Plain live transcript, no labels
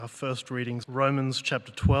Our first reading is Romans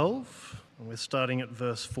chapter 12, and we're starting at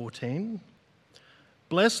verse 14.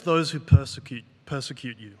 Bless those who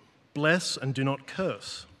persecute you. Bless and do not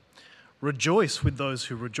curse. Rejoice with those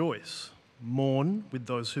who rejoice. Mourn with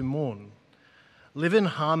those who mourn. Live in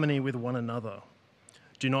harmony with one another.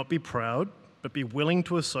 Do not be proud, but be willing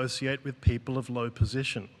to associate with people of low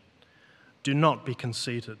position. Do not be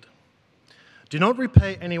conceited. Do not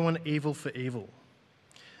repay anyone evil for evil.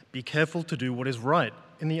 Be careful to do what is right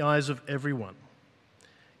in the eyes of everyone.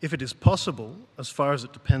 If it is possible, as far as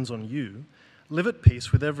it depends on you, live at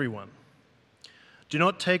peace with everyone. Do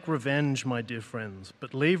not take revenge, my dear friends,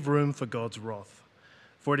 but leave room for God's wrath.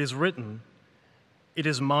 For it is written, "It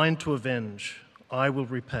is mine to avenge, I will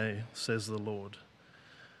repay, says the Lord."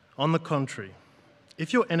 On the contrary,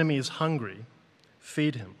 if your enemy is hungry,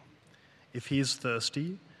 feed him. If he is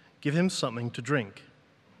thirsty, give him something to drink.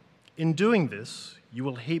 In doing this, you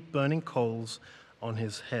will heap burning coals on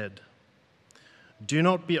his head. Do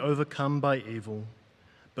not be overcome by evil,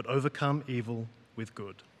 but overcome evil with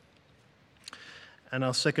good. And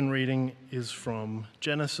our second reading is from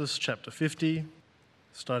Genesis chapter 50,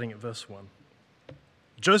 starting at verse 1.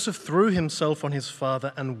 Joseph threw himself on his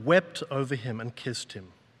father and wept over him and kissed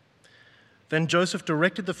him. Then Joseph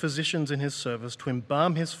directed the physicians in his service to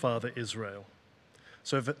embalm his father Israel.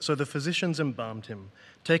 So the physicians embalmed him,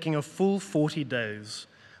 taking a full 40 days,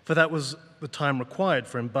 for that was the time required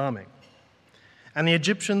for embalming. And the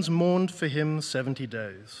Egyptians mourned for him 70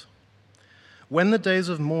 days. When the days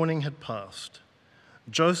of mourning had passed,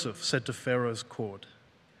 Joseph said to Pharaoh's court,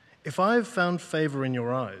 "If I have found favor in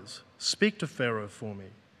your eyes, speak to Pharaoh for me.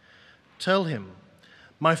 Tell him,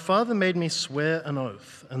 my father made me swear an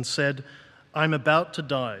oath and said, 'I am about to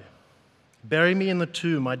die. Bury me in the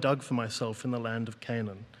tomb I dug for myself in the land of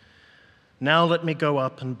Canaan. Now let me go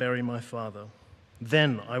up and bury my father.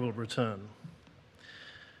 Then I will return.'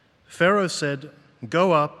 Pharaoh said,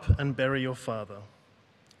 'Go up and bury your father,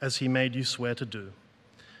 as he made you swear to do.'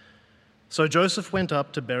 So Joseph went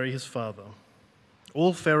up to bury his father.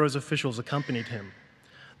 All Pharaoh's officials accompanied him,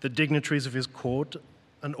 the dignitaries of his court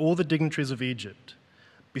and all the dignitaries of Egypt,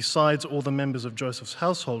 besides all the members of Joseph's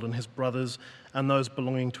household and his brothers and those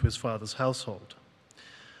belonging to his father's household.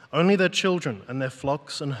 Only their children and their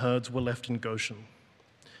flocks and herds were left in Goshen.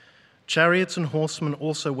 Chariots and horsemen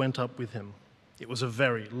also went up with him. It was a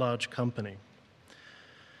very large company.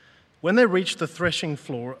 When they reached the threshing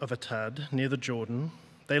floor of Atad near the Jordan,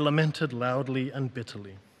 they lamented loudly and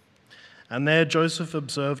bitterly. And there Joseph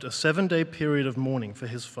observed a 7-day period of mourning for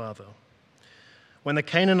his father. When the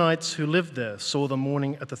Canaanites who lived there saw the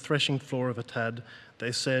mourning at the threshing floor of Atad,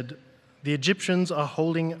 they said, 'The Egyptians are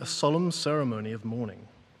holding a solemn ceremony of mourning.'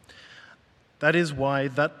 That is why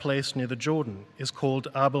that place near the Jordan is called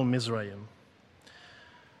Abel Mizraim.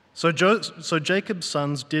 So Jacob's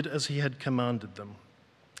sons did as he had commanded them.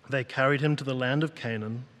 They carried him to the land of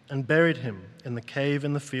Canaan and buried him in the cave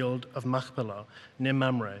in the field of Machpelah near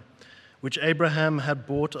Mamre, which Abraham had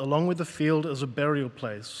bought along with the field as a burial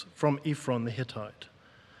place from Ephron the Hittite.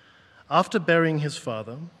 After burying his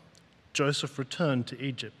father, Joseph returned to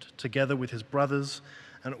Egypt together with his brothers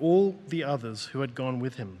and all the others who had gone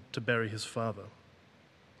with him to bury his father.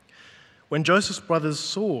 When Joseph's brothers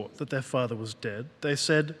saw that their father was dead, they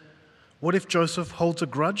said, 'What if Joseph holds a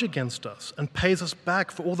grudge against us and pays us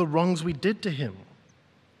back for all the wrongs we did to him?'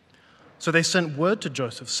 So they sent word to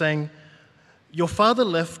Joseph, saying, 'Your father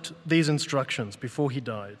left these instructions before he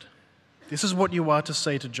died. This is what you are to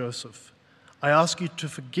say to Joseph. I ask you to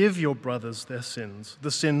forgive your brothers their sins,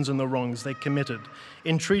 the sins and the wrongs they committed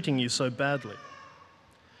in treating you so badly.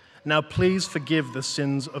 Now please forgive the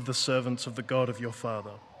sins of the servants of the God of your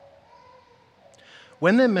father.'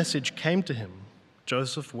 When their message came to him,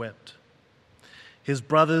 Joseph wept. His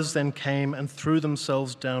brothers then came and threw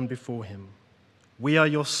themselves down before him. 'We are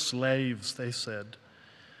your slaves,' they said.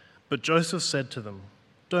 But Joseph said to them,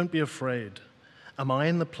 'Don't be afraid. Am I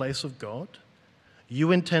in the place of God?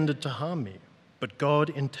 You intended to harm me, but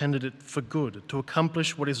God intended it for good, to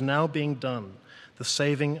accomplish what is now being done, the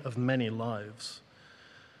saving of many lives.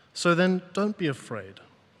 So then, don't be afraid.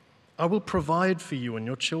 I will provide for you and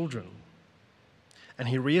your children.' And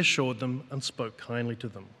he reassured them and spoke kindly to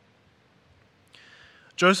them.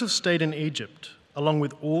 Joseph stayed in Egypt, along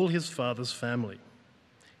with all his father's family.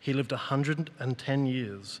 He lived 110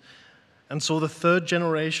 years and saw the third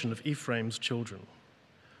generation of Ephraim's children.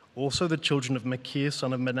 Also the children of Machir,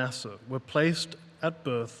 son of Manasseh, were placed at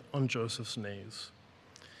birth on Joseph's knees.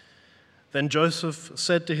 Then Joseph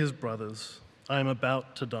said to his brothers, 'I am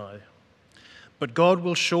about to die, but God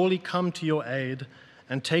will surely come to your aid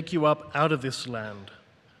and take you up out of this land,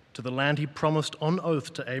 to the land he promised on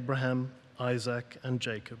oath to Abraham, Isaac, and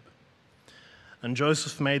Jacob. And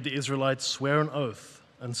Joseph made the Israelites swear an oath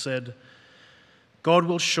and said, God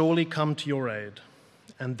will surely come to your aid,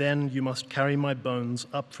 and then you must carry my bones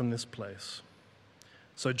up from this place.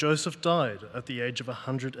 So Joseph died at the age of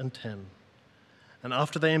 110, and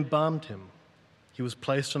after they embalmed him, he was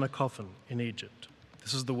placed in a coffin in Egypt.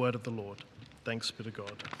 This is the word of the Lord. Thanks be to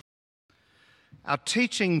God. Our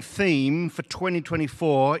teaching theme for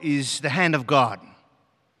 2024 is the hand of God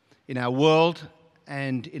in our world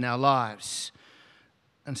and in our lives.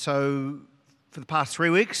 And so for the past 3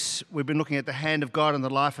 weeks, we've been looking at the hand of God in the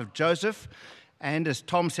life of Joseph. And as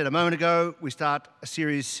Tom said a moment ago, we start a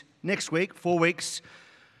series next week, 4 weeks,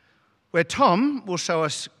 where Tom will show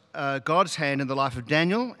us God's hand in the life of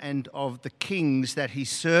Daniel and of the kings that he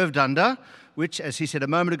served under, which, as he said a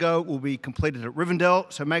moment ago, will be completed at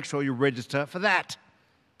Rivendell, so make sure you register for that.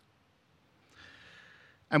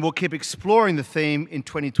 And we'll keep exploring the theme in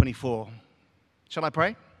 2024. Shall I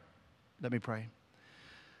pray? Let me pray.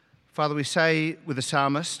 Father, we say with the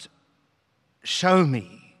psalmist, show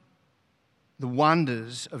me the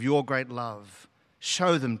wonders of your great love.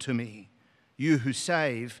 Show them to me, you who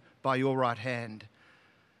save by your right hand.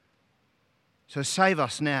 So save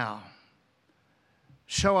us now.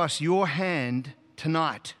 Show us your hand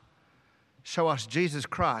tonight. Show us Jesus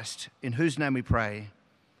Christ, in whose name we pray.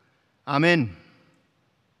 Amen.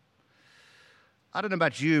 I don't know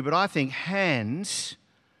about you, but I think hands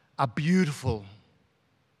are beautiful.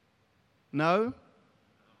 No?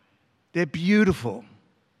 They're beautiful.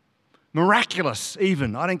 Miraculous,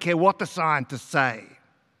 even. I don't care what the scientists say.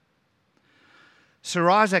 Sir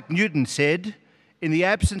Isaac Newton said, in the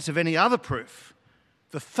absence of any other proof,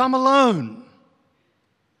 the thumb alone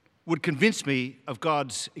would convince me of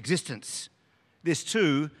God's existence. This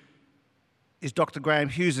too is Dr. Graham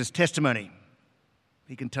Hughes' testimony.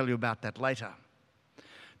 He can tell you about that later.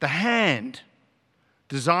 The hand,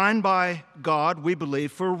 designed by God, we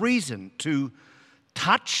believe, for a reason, to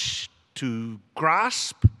touch, to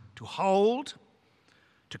grasp, to hold,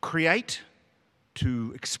 to create,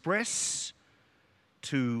 to express,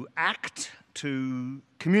 to act, to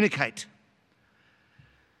communicate.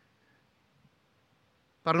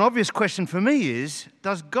 But an obvious question for me is,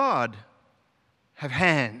 does God have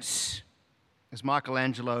hands, as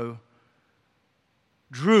Michelangelo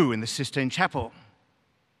drew in the Sistine Chapel?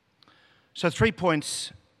 So 3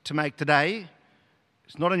 points to make today.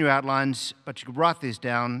 It's not on your outlines, but you could write these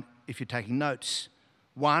down if you're taking notes.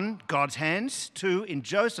 1, God's hands. 2, in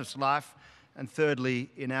Joseph's life. And thirdly,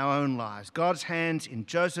 in our own lives. God's hands in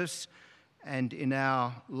Joseph's and in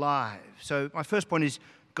our lives. So my first point is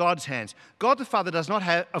God's hands. God the Father does not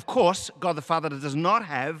have, of course, God the Father does not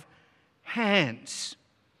have hands,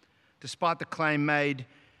 despite the claim made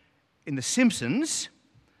in The Simpsons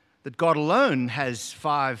that God alone has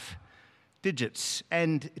 5 digits.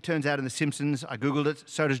 And it turns out in The Simpsons, I Googled it,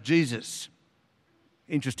 so does Jesus.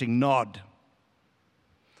 Interesting nod.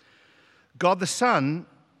 God the Son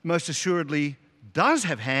most assuredly does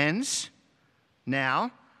have hands now,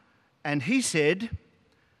 and he said,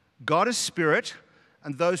 God is spirit,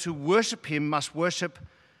 and those who worship him must worship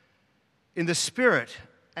in the spirit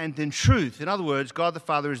and in truth. In other words, God the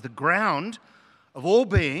Father is the ground of all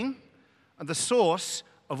being and the source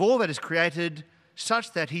of all that is created,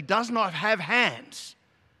 such that he does not have hands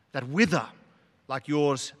that wither like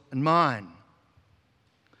yours and mine.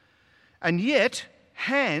 And yet,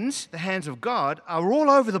 hands, the hands of God, are all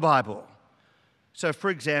over the Bible. So, for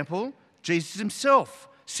example, Jesus himself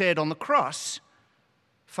said on the cross,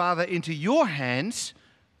 Father, into your hands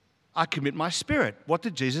I commit my spirit. What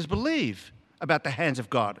did Jesus believe about the hands of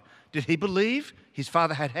God? Did he believe his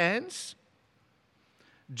Father had hands?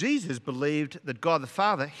 Jesus believed that God the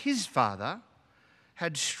Father, his Father,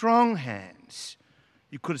 had strong hands.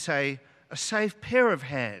 You could say a safe pair of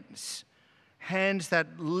hands, hands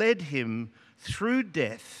that led him through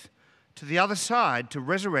death to the other side, to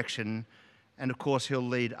resurrection, and of course he'll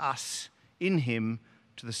lead us in him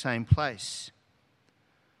to the same place.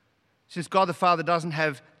 Since God the Father doesn't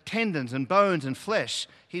have tendons and bones and flesh,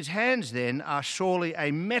 his hands then are surely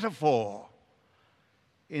a metaphor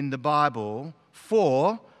in the Bible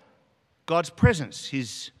for God's presence,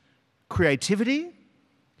 his creativity,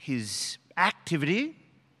 his activity,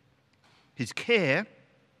 his care,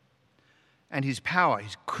 and his power.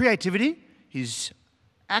 His creativity, his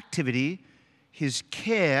activity, his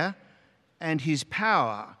care, and his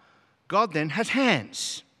power. God then has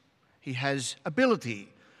hands. He has ability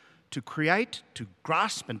to create, to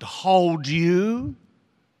grasp, and to hold you,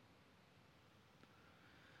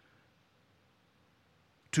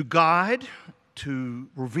 to guide, to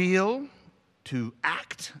reveal, to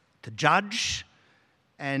act, to judge,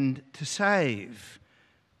 and to save.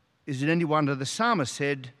 Is it any wonder the psalmist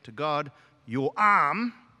said to God, your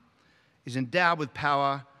arm is endowed with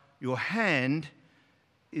power, your hand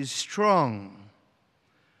is strong.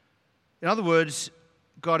 In other words,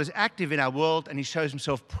 God is active in our world and he shows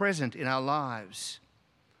himself present in our lives.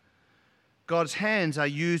 God's hands are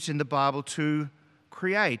used in the Bible to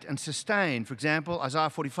create and sustain. For example,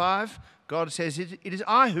 Isaiah 45, God says, it is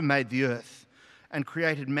I who made the earth and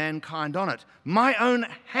created mankind on it. My own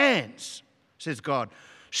hands, says God,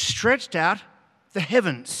 stretched out the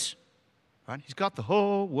heavens. Right? He's got the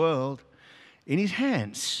whole world in his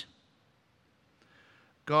hands.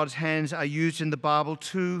 God's hands are used in the Bible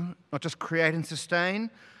to not just create and sustain,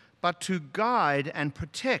 but to guide and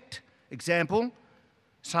protect. Example,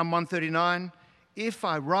 Psalm 139, if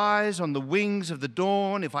I rise on the wings of the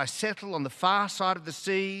dawn, if I settle on the far side of the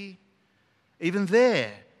sea, even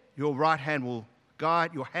there your right hand will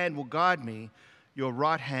guide, your hand will guide me, your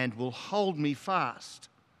right hand will hold me fast.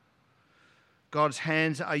 God's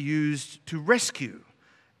hands are used to rescue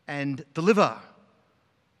and deliver.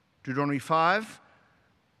 Deuteronomy 5,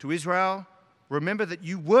 to Israel, remember that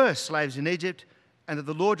you were slaves in Egypt and that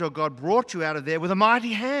the Lord your God brought you out of there with a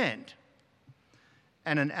mighty hand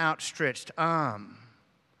and an outstretched arm.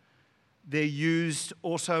 They're used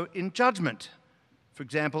also in judgment. For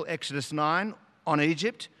example, Exodus 9 on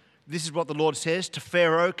Egypt. This is what the Lord says to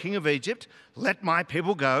Pharaoh, king of Egypt, let my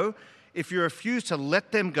people go. If you refuse to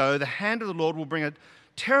let them go, the hand of the Lord will bring a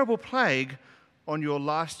terrible plague on your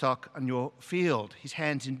livestock and your field. His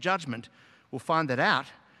hands in judgment. We'll find that out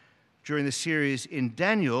during the series in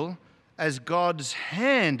Daniel as God's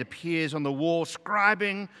hand appears on the wall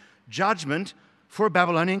scribing judgment for a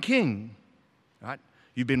Babylonian king. Right?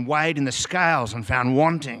 You've been weighed in the scales and found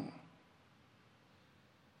wanting.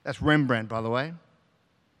 That's Rembrandt, by the way.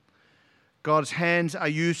 God's hands are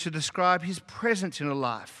used to describe his presence in a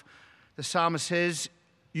life. The psalmist says,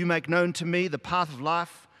 you make known to me the path of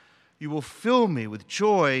life. You will fill me with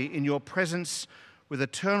joy in your presence, with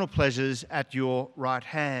eternal pleasures at your right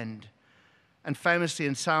hand. And famously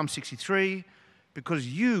in Psalm 63, because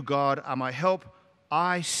you, God, are my help,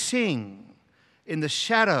 I sing. In the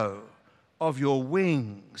shadow of your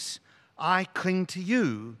wings, I cling to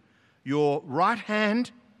you. Your right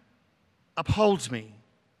hand upholds me.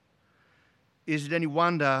 Is it any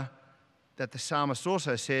wonder that the psalmist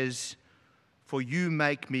also says, for you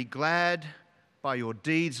make me glad by your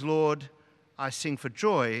deeds, Lord. I sing for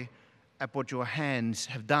joy at what your hands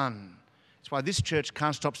have done. That's why this church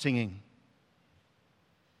can't stop singing.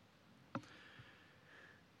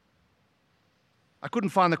 I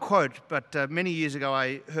couldn't find the quote, but many years ago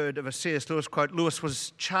I heard of a C.S. Lewis quote. Lewis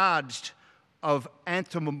was charged of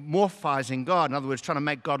anthropomorphizing God, in other words, trying to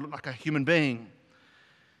make God look like a human being.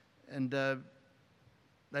 And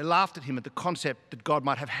they laughed at him at the concept that God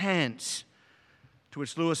might have hands, to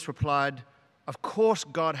which Lewis replied, of course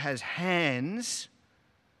God has hands,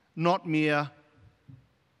 not mere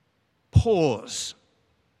paws,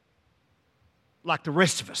 like the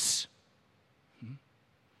rest of us.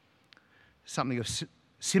 Something of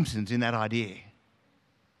Simpsons in that idea.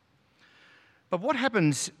 But what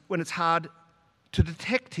happens when it's hard to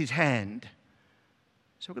detect his hand?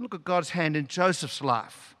 So we're going to look at God's hand in Joseph's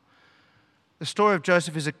life. The story of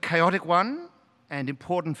Joseph is a chaotic one and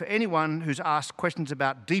important for anyone who's asked questions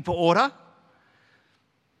about deeper order,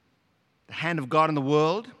 the hand of God in the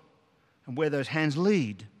world, and where those hands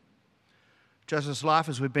lead. Joseph's life,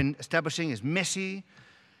 as we've been establishing, is messy,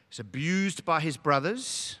 is abused by his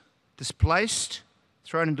brothers, displaced,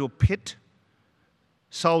 thrown into a pit,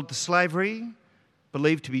 sold to slavery,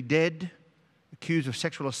 believed to be dead, accused of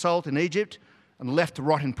sexual assault in Egypt, and left to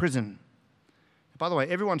rot in prison. By the way,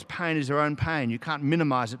 everyone's pain is their own pain. You can't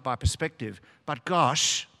minimize it by perspective. But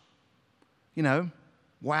gosh,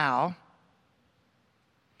 wow.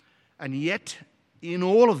 And yet, in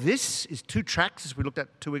all of this is two tracks, as we looked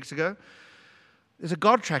at 2 weeks ago. There's a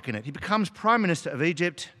God track in it. He becomes Prime Minister of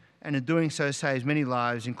Egypt, and in doing so saves many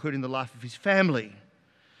lives, including the life of his family.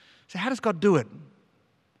 So how does God do it?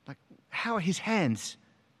 How are his hands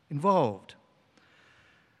involved?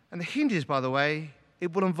 And the hint is, by the way,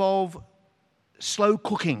 it will involve slow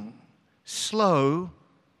cooking. Slow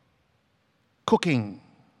cooking.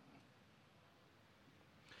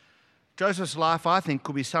 Joseph's life, I think,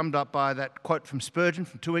 could be summed up by that quote from Spurgeon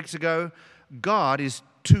from 2 weeks ago. God is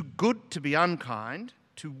too good to be unkind,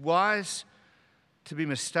 too wise to be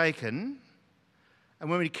mistaken. And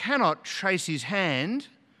when we cannot trace his hand,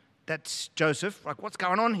 that's Joseph, what's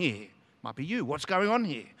going on here? Might be you, what's going on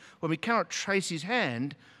here? When we cannot trace his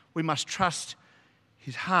hand, we must trust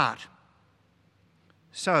his heart.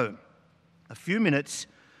 So, a few minutes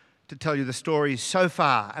to tell you the story so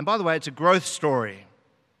far. And by the way, it's a growth story.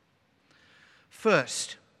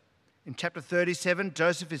 First, in chapter 37,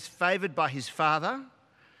 Joseph is favoured by his father.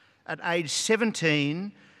 At age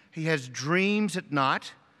 17, he has dreams at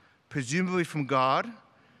night, presumably from God.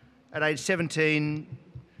 At age 17,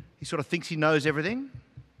 he sort of thinks he knows everything.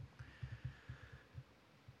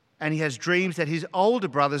 And he has dreams that his older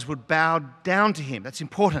brothers would bow down to him. That's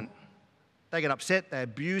important. They get upset, they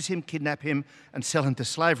abuse him, kidnap him, and sell him to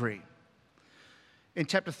slavery. In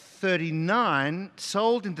chapter 39,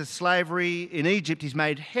 sold into slavery in Egypt, he's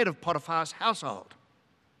made head of Potiphar's household,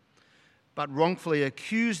 but wrongfully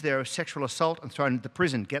accused there of sexual assault and thrown into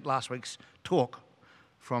prison. Get last week's talk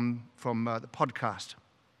from the podcast.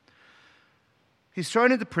 He's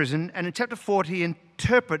thrown into prison, and in chapter 40, he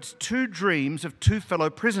interprets two dreams of two fellow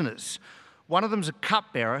prisoners. One of them's a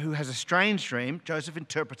cupbearer who has a strange dream. Joseph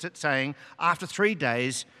interprets it, saying, in 3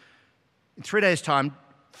 days' time,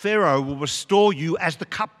 Pharaoh will restore you as the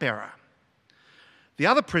cupbearer. The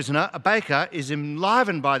other prisoner, a baker, is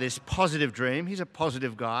enlivened by this positive dream. He's a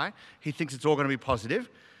positive guy. He thinks it's all going to be positive.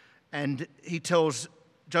 And he tells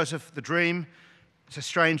Joseph the dream. It's a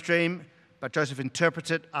strange dream, but Joseph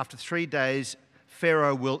interprets it. After 3 days,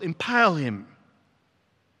 Pharaoh will impale him.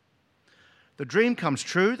 The dream comes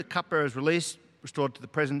true. The cupbearer is released, restored to the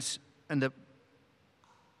presence, and the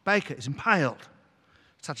baker is impaled.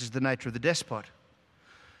 Such is the nature of the despot.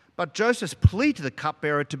 But Joseph's plea to the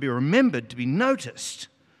cupbearer to be remembered, to be noticed,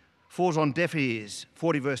 falls on deaf ears.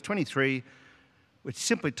 40 verse 23, which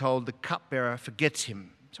simply told the cupbearer forgets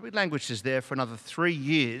him. So he languishes there for another 3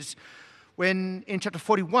 years, when in chapter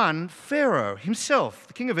 41, Pharaoh himself,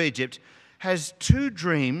 the king of Egypt, has two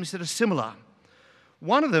dreams that are similar.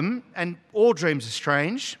 One of them, and all dreams are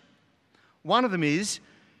strange, one of them is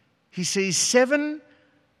he sees 7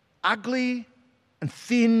 ugly and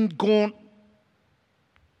thin, gaunt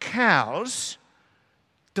cows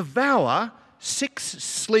devour 6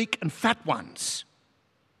 sleek and fat ones.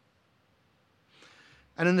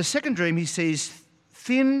 And in the second dream, he sees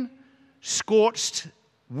thin, scorched,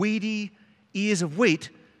 weedy ears of wheat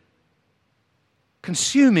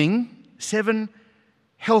consuming 7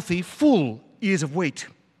 healthy, full ears of wheat.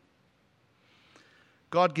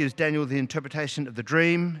 God gives Daniel the interpretation of the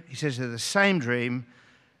dream. He says they're the same dream,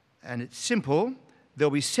 and it's simple.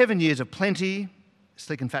 There'll be 7 years of plenty,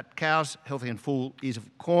 sleek and fat cows, healthy and full ears of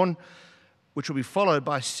corn, which will be followed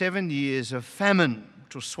by 7 years of famine,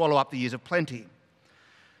 which will swallow up the years of plenty.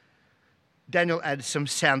 Daniel adds some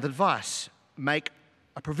sound advice. Make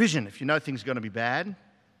a provision. If you know things are going to be bad,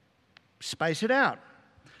 space it out.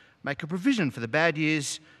 Make a provision for the bad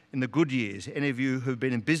years in the good years. Any of you who've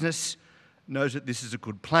been in business knows that this is a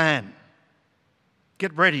good plan.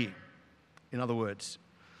 Get ready, in other words.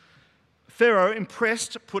 Pharaoh,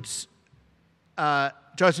 impressed, puts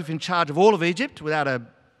Joseph in charge of all of Egypt without a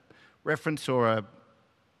reference or a,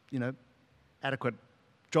 adequate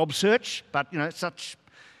job search. But, such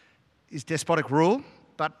is despotic rule.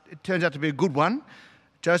 But it turns out to be a good one.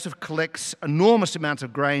 Joseph collects enormous amounts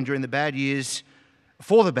of grain during the bad years,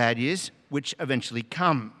 for the bad years, which eventually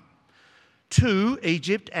come to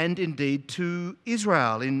Egypt and indeed to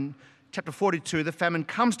Israel. In chapter 42, the famine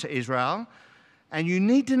comes to Israel, and you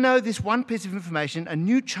need to know this one piece of information. A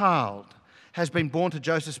new child has been born to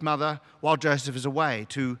Joseph's mother while Joseph is away,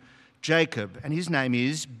 to Jacob, and his name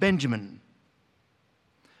is Benjamin.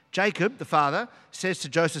 Jacob, the father, says to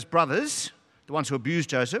Joseph's brothers, the ones who abused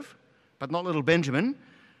Joseph, but not little Benjamin,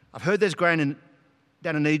 I've heard there's grain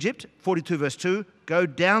down in Egypt, 42 verse 2, go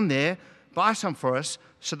down there, buy some for us,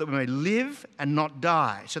 so that we may live and not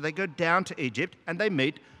die. So they go down to Egypt and they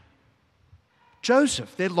meet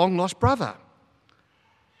Joseph, their long-lost brother,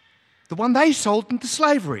 the one they sold into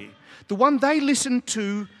slavery, the one they listened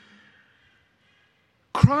to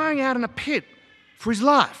crying out in a pit for his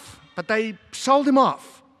life, but they sold him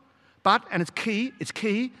off. But, and it's key,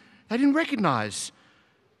 they didn't recognize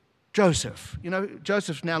Joseph.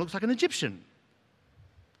 Joseph now looks like an Egyptian.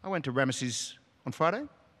 I went to Ramesses on Friday.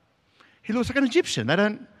 He looks like an Egyptian. They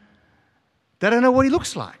don't know what he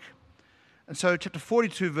looks like. And so chapter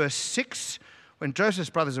 42, verse 6, when Joseph's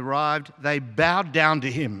brothers arrived, they bowed down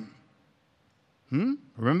to him.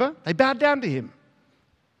 Remember? They bowed down to him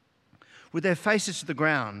with their faces to the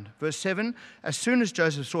ground. Verse 7, as soon as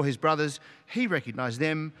Joseph saw his brothers, he recognized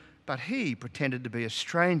them, but he pretended to be a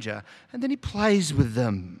stranger, and then he plays with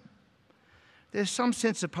them. There's some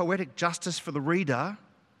sense of poetic justice for the reader.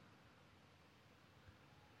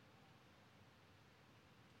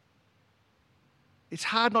 It's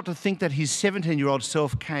hard not to think that his 17-year-old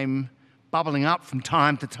self came bubbling up from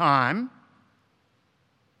time to time.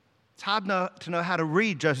 It's hard to know how to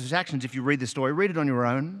read Joseph's actions if you read the story. Read it on your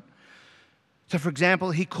own. So, for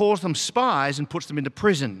example, he calls them spies and puts them into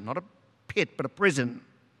prison, not a pit, but a prison.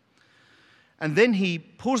 And then he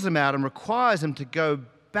pulls them out and requires them to go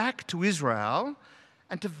back to Israel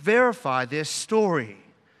and to verify their story.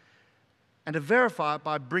 And to verify it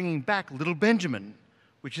by bringing back little Benjamin,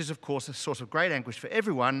 which is, of course, a source of great anguish for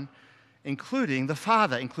everyone, including the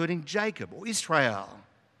father, including Jacob or Israel.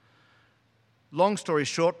 Long story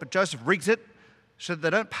short, but Joseph rigs it so that they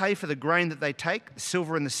don't pay for the grain that they take, the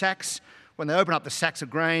silver in the sacks. When they open up the sacks of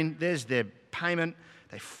grain, there's their payment.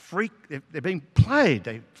 They're being played.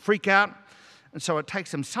 They freak out. And so it takes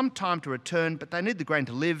them some time to return, but they need the grain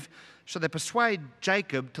to live. So they persuade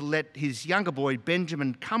Jacob to let his younger boy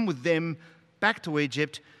Benjamin come with them back to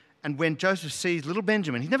Egypt. And when Joseph sees little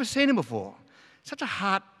Benjamin, he's never seen him before. Such a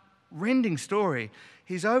heart-rending story.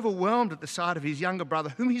 He's overwhelmed at the sight of his younger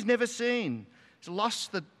brother, whom he's never seen. He's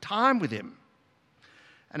lost the time with him.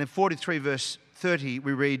 And in 43 verse 30,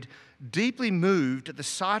 we read, "Deeply moved at the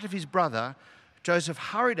sight of his brother, Joseph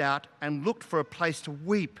hurried out and looked for a place to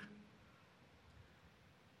weep.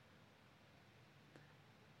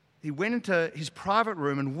 He went into his private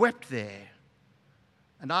room and wept there.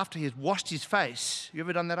 And after he had washed his face, you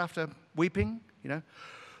ever done that after weeping? You know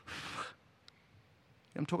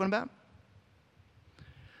what I'm talking about?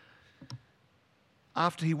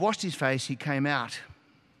 After he washed his face, he came out.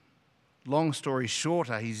 Long story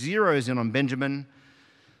shorter, he zeroes in on Benjamin.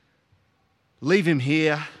 Leave him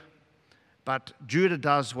here. But Judah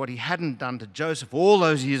does what he hadn't done to Joseph all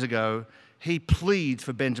those years ago. He pleads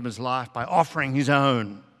for Benjamin's life by offering his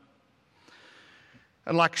own.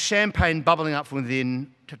 And like champagne bubbling up from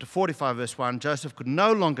within, chapter 45, verse 1, Joseph could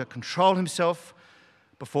no longer control himself.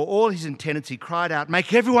 Before all his intendants, he cried out,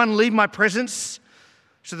 "Make everyone leave my presence."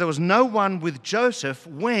 So there was no one with Joseph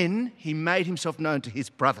when he made himself known to his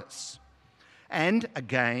brothers. And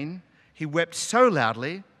again, he wept so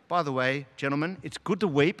loudly. By the way, gentlemen, it's good to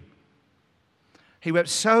weep. He wept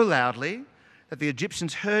so loudly that the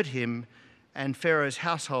Egyptians heard him and Pharaoh's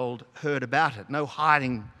household heard about it. No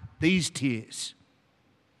hiding these tears.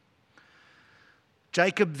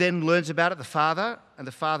 Jacob then learns about it, the father, and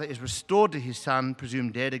the father is restored to his son,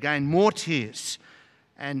 presumed dead. Again, more tears.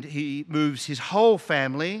 And he moves his whole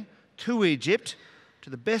family to Egypt, to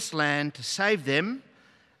the best land, to save them.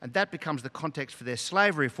 And that becomes the context for their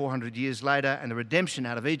slavery 400 years later and the redemption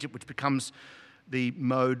out of Egypt, which becomes the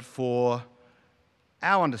mode for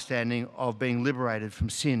our understanding of being liberated from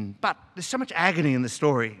sin. But there's so much agony in the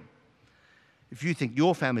story. If you think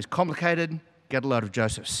your family is complicated, get a load of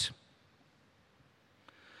Joseph's.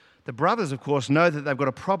 The brothers, of course, know that they've got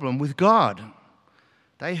a problem with God.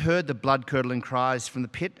 They heard the blood-curdling cries from the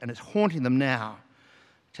pit, and it's haunting them now.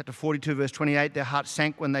 Chapter 42, verse 28, their hearts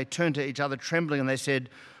sank when they turned to each other trembling, and they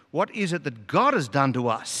said, "What is it that God has done to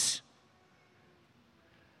us?"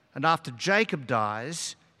 And after Jacob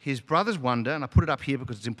dies, his brothers wonder, and I put it up here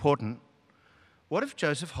because it's important, what if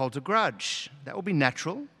Joseph holds a grudge? That would be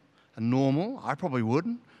natural and normal. I probably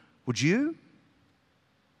would. Would you?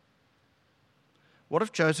 What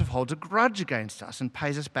if Joseph holds a grudge against us and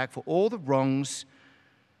pays us back for all the wrongs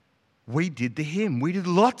we did to him? We did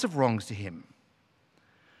lots of wrongs to him.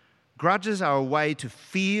 Grudges are a way to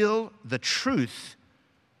feel the truth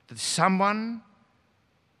that someone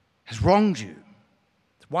has wronged you.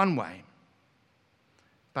 It's one way.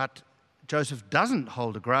 But Joseph doesn't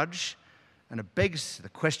hold a grudge, and it begs the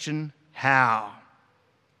question, how?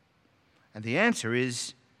 And the answer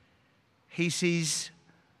is, he sees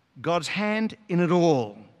God's hand in it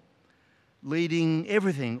all, leading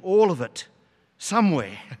everything, all of it,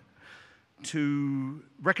 somewhere to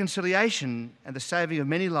reconciliation and the saving of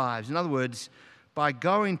many lives. In other words, by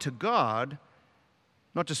going to God,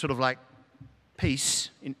 not just sort of like peace,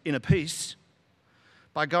 inner peace,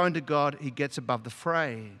 by going to God, he gets above the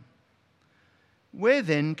fray. Where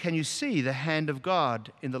then can you see the hand of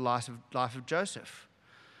God in the life of Joseph?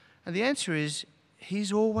 And the answer is,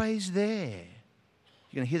 he's always there.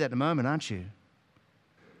 You're going to hear that in a moment, aren't you?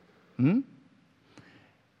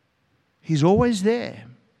 He's always there.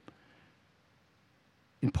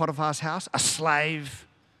 In Potiphar's house, a slave.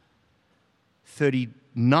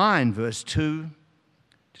 39, verse 2.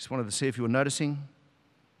 Just wanted to see if you were noticing.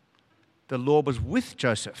 The Lord was with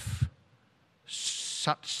Joseph,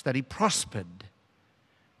 such that he prospered.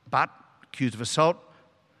 But, accused of assault,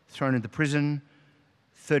 thrown into prison.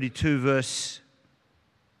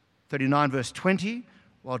 39, verse 20.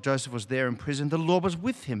 While Joseph was there in prison, the Lord was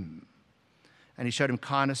with him. And he showed him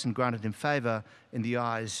kindness and granted him favor in the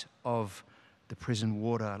eyes of the prison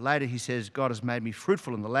warder. Later he says, God has made me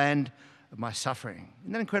fruitful in the land of my suffering.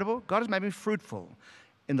 Isn't that incredible? God has made me fruitful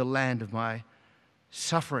in the land of my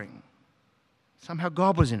suffering. Somehow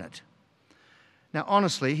God was in it. Now,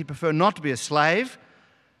 honestly, he'd prefer not to be a slave.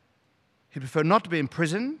 He'd prefer not to be in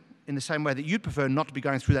prison in the same way that you'd prefer not to be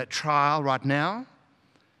going through that trial right now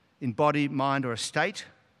in body, mind, or estate.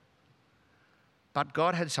 But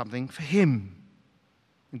God had something for him.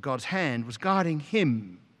 And God's hand was guiding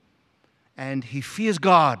him. And he fears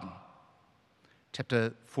God.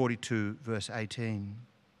 Chapter 42, verse 18.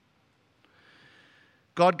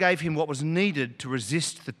 God gave him what was needed to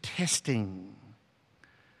resist the testing.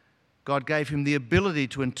 God gave him the ability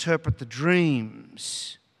to interpret the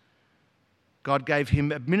dreams. God gave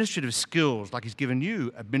him administrative skills, like he's given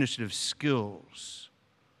you administrative skills.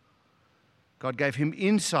 God gave him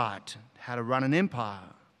insight, how to run an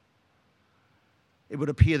empire. It would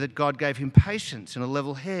appear that God gave him patience and a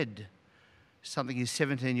level head, something his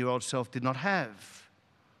 17-year-old self did not have.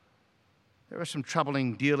 There are some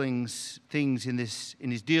troubling things in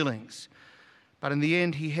his dealings. But in the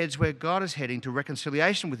end, he heads where God is heading, to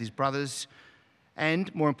reconciliation with his brothers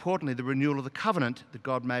and, more importantly, the renewal of the covenant that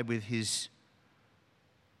God made with his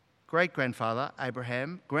great-grandfather,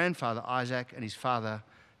 Abraham, grandfather, Isaac, and his father,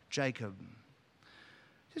 Jacob.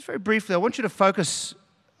 Just very briefly, I want you to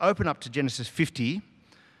open up to Genesis 50,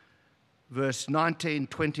 verse 19,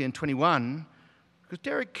 20, and 21, because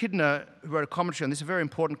Derek Kidner, who wrote a commentary on this, a very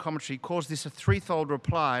important commentary, calls this a threefold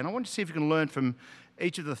reply. And I want to see if you can learn from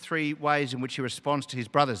each of the three ways in which he responds to his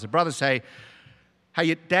brothers. The brothers say, hey,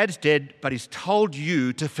 your dad's dead, but he's told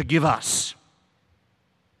you to forgive us.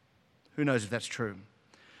 Who knows if that's true?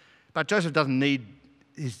 But Joseph doesn't need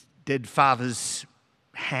his dead father's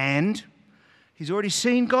hand. He's already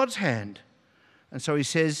seen God's hand. And so he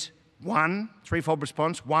says, threefold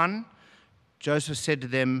response. One, Joseph said to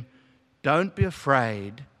them, don't be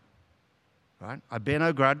afraid, right? I bear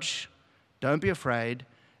no grudge. Don't be afraid.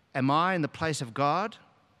 Am I in the place of God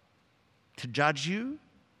to judge you?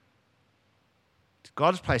 It's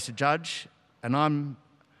God's place to judge, and I'm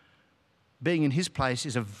being in his place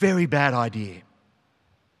is a very bad idea.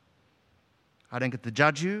 I don't get to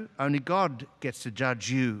judge you. Only God gets to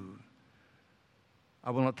judge you.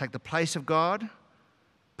 I will not take the place of God,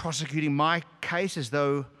 prosecuting my case as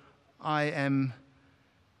though I am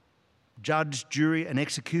judge, jury, and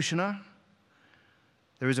executioner.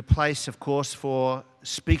 There is a place, of course, for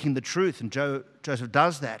speaking the truth, and Joseph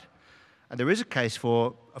does that. And there is a case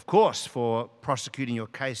for prosecuting your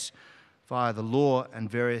case via the law and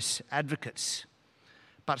various advocates.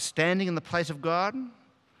 But standing in the place of God,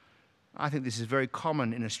 I think this is very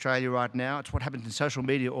common in Australia right now. It's what happens in social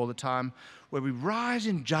media all the time, where we rise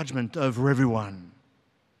in judgment over everyone.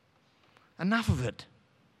 Enough of it.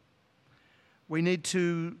 We need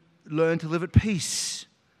to learn to live at peace,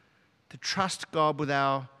 to trust God with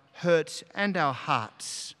our hurts and our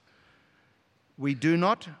hearts. We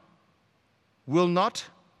will not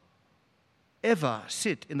ever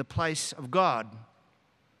sit in the place of God.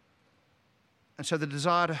 And so the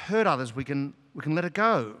desire to hurt others, we can let it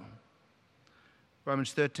go.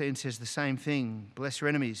 Romans 13 says the same thing. Bless your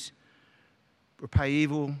enemies. Repay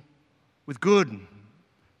evil with good,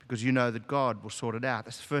 because you know that God will sort it out.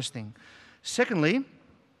 That's the first thing. Secondly,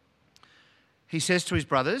 he says to his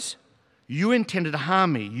brothers, you intended to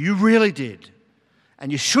harm me. You really did.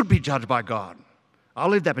 And you should be judged by God. I'll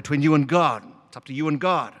leave that between you and God. It's up to you and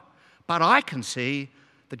God. But I can see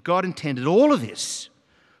that God intended all of this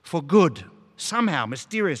for good, somehow,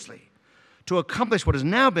 mysteriously, to accomplish what is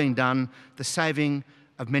now being done, the saving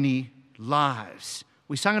of many lives.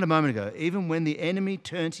 We sang it a moment ago. Even when the enemy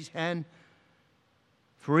turns his hand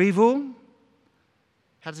for evil,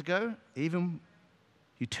 how does it go? Even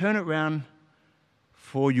you turn it around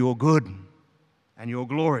for your good and your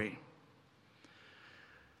glory.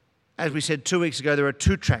 As we said 2 weeks ago, there are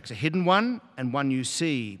two tracks, a hidden one and one you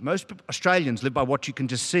see. Most Australians live by what you can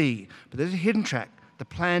just see, but there's a hidden track, the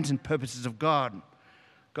plans and purposes of God.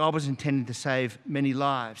 God was intending to save many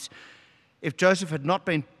lives. If Joseph had not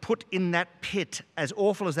been put in that pit, as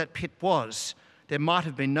awful as that pit was, there might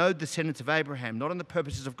have been no descendants of Abraham, not in the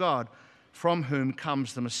purposes of God, from whom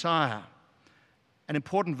comes the Messiah. An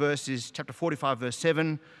important verse is chapter 45, verse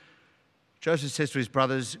 7. Joseph says to his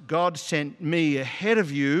brothers, God sent me ahead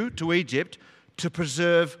of you to Egypt to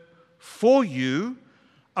preserve for you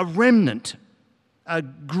a remnant, a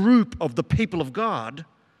group of the people of God,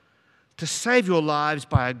 to save your lives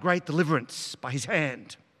by a great deliverance, by his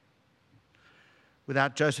hand.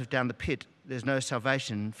 Without Joseph down the pit, there's no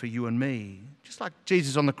salvation for you and me. Just like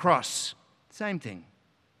Jesus on the cross, same thing.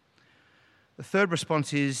 The third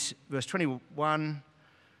response is verse 21.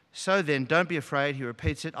 So then, don't be afraid, he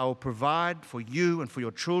repeats it. I will provide for you and for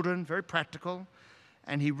your children, very practical.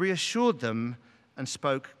 And he reassured them and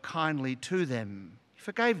spoke kindly to them. He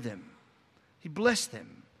forgave them. He blessed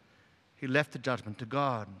them. He left the judgment to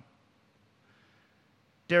God.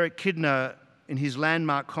 Derek Kidner, in his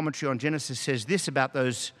landmark commentary on Genesis, says this about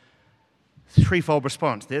those threefold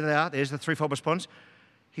response. There they are. There's the threefold response.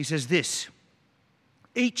 He says this: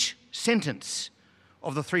 each sentence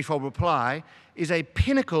of the threefold reply is a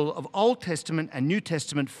pinnacle of Old Testament and New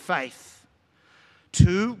Testament faith.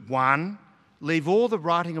 2, 1, leave all the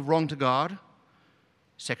righting of wrong to God.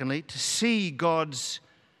 Secondly, to see God's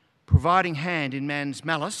providing hand in man's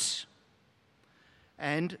malice.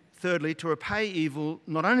 And thirdly, to repay evil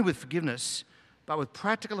not only with forgiveness, but with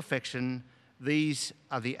practical affection. These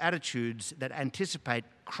are the attitudes that anticipate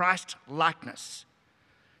Christ-likeness.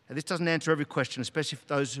 Now, this doesn't answer every question, especially for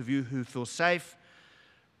those of you who feel safe,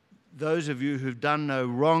 those of you who've done no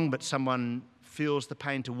wrong, but someone feels the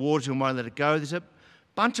pain towards you and won't let it go. There's a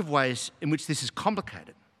bunch of ways in which this is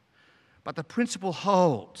complicated. But the principle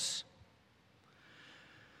holds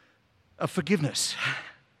of forgiveness.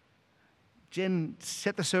 Jen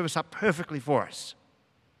set the service up perfectly for us.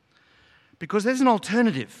 Because there's an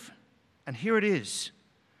alternative, and here it is.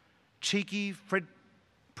 Cheeky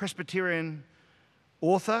Presbyterian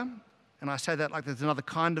author, and I say that like there's another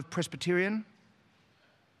kind of Presbyterian.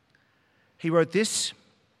 He wrote this: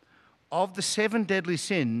 of the 7 deadly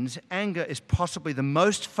sins, anger is possibly the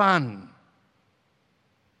most fun.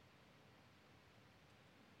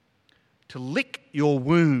 To lick your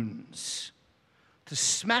wounds, to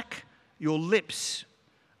smack your lips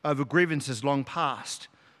over grievances long past,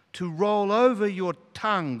 to roll over your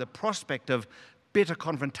tongue the prospect of bitter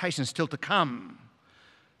confrontation still to come,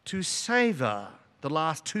 to savour the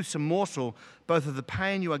last toothsome morsel, both of the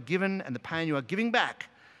pain you are given and the pain you are giving back,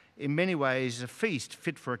 in many ways a feast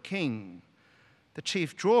fit for a king. The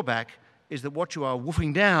chief drawback is that what you are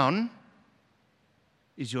wolfing down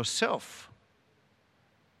is yourself.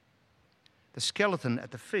 The skeleton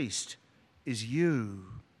at the feast is you.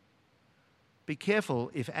 Be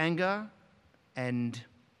careful if anger and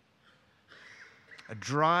a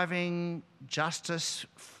driving justice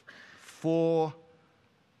for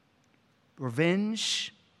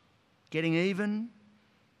revenge, getting even,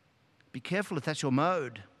 be careful if that's your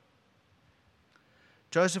mode.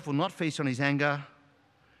 Joseph will not feast on his anger.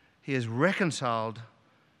 He is reconciled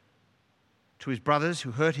to his brothers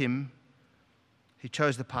who hurt him. He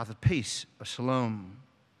chose the path of peace, of shalom.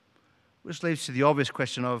 Which leads to the obvious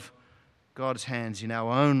question of God's hands in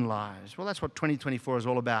our own lives. Well, that's what 2024 is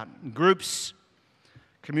all about. Groups,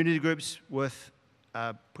 community groups, worth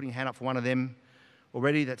putting a hand up for one of them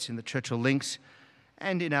already. That's in the Churchill links.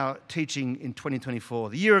 And in our teaching in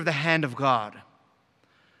 2024, the year of the hand of God.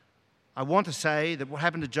 I want to say that what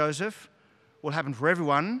happened to Joseph will happen for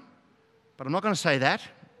everyone, but I'm not going to say that.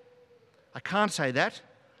 I can't say that,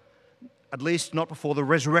 at least not before the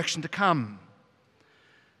resurrection to come.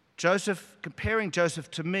 Comparing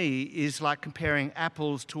Joseph to me is like comparing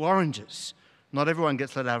apples to oranges. Not everyone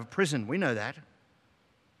gets let out of prison. We know that.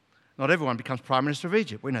 Not everyone becomes Prime Minister of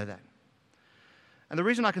Egypt. We know that. And the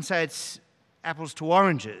reason I can say it's apples to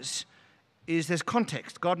oranges is there's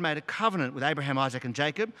context. God made a covenant with Abraham, Isaac, and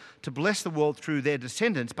Jacob to bless the world through their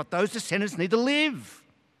descendants, but those descendants need to live.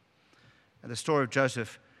 And the story of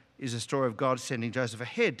Joseph is a story of God sending Joseph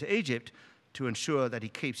ahead to Egypt to ensure that he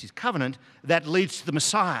keeps his covenant that leads to the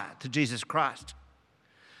Messiah, to Jesus Christ.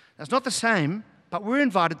 Now, it's not the same, but we're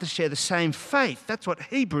invited to share the same faith. That's what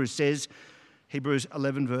Hebrews says. Hebrews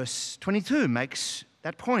 11 verse 22 makes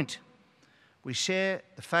that point. We share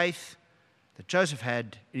the faith that Joseph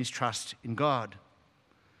had in his trust in God.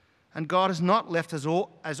 And God has not left us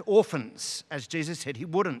all as orphans, as Jesus said he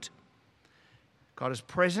wouldn't. God is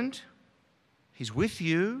present. He's with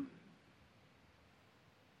you.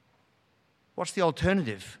 What's the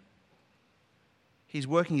alternative? He's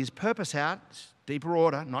working his purpose out, deeper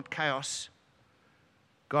order, not chaos.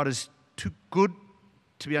 God is too good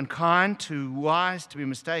to be unkind, too wise to be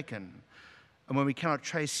mistaken. And when we cannot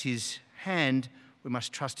trace his hand, we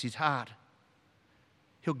must trust his heart.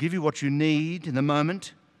 He'll give you what you need in the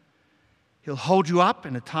moment. He'll hold you up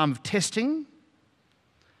in a time of testing.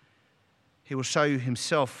 He will show you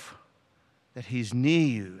himself that he's near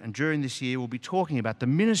you. And during this year, we'll be talking about the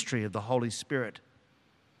ministry of the Holy Spirit.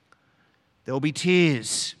 There will be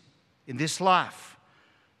tears in this life.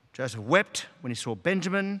 Joseph wept when he saw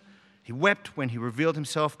Benjamin. He wept when he revealed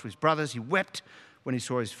himself to his brothers. He wept when he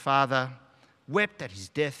saw his father, wept at his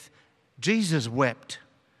death. Jesus wept,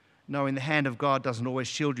 knowing the hand of God doesn't always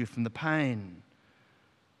shield you from the pain.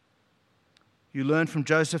 You learn from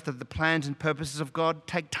Joseph that the plans and purposes of God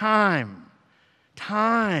take time.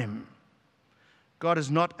 Time. God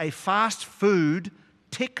is not a fast food,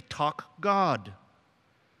 tick-tock God.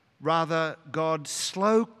 Rather, God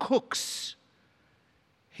slow cooks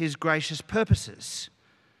his gracious purposes.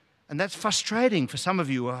 And that's frustrating for some of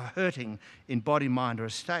you who are hurting in body, mind, or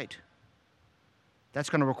estate. That's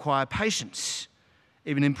going to require patience,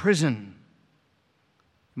 even in prison.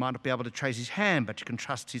 You might not be able to trace his hand, but you can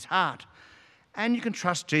trust his heart. And you can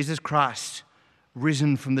trust Jesus Christ,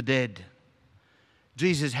 risen from the dead.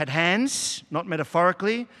 Jesus had hands, not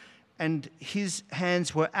metaphorically, and his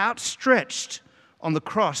hands were outstretched on the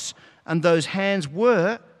cross, and those hands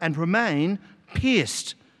were and remain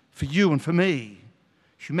pierced for you and for me.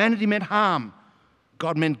 Humanity meant harm.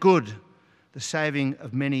 God meant good, the saving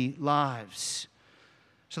of many lives.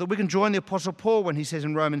 So that we can join the Apostle Paul when he says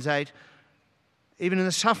in Romans 8, even in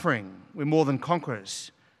the suffering, we're more than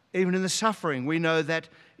conquerors. Even in the suffering, we know that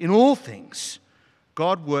in all things,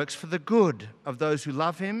 God works for the good of those who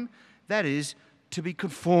love him. That is, to be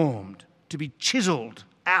conformed, to be chiseled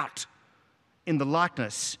out in the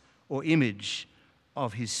likeness or image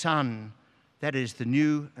of his Son. That is the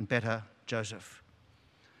new and better Joseph.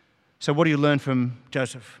 So what do you learn from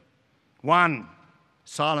Joseph? 1,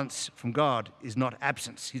 silence from God is not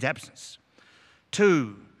absence, his absence.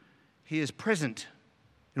 2, he is present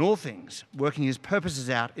in all things, working his purposes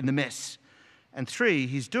out in the mess. And 3,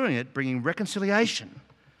 he's doing it, bringing reconciliation,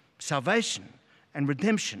 salvation, and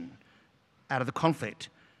redemption out of the conflict,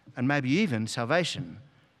 and maybe even salvation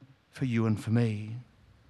for you and for me.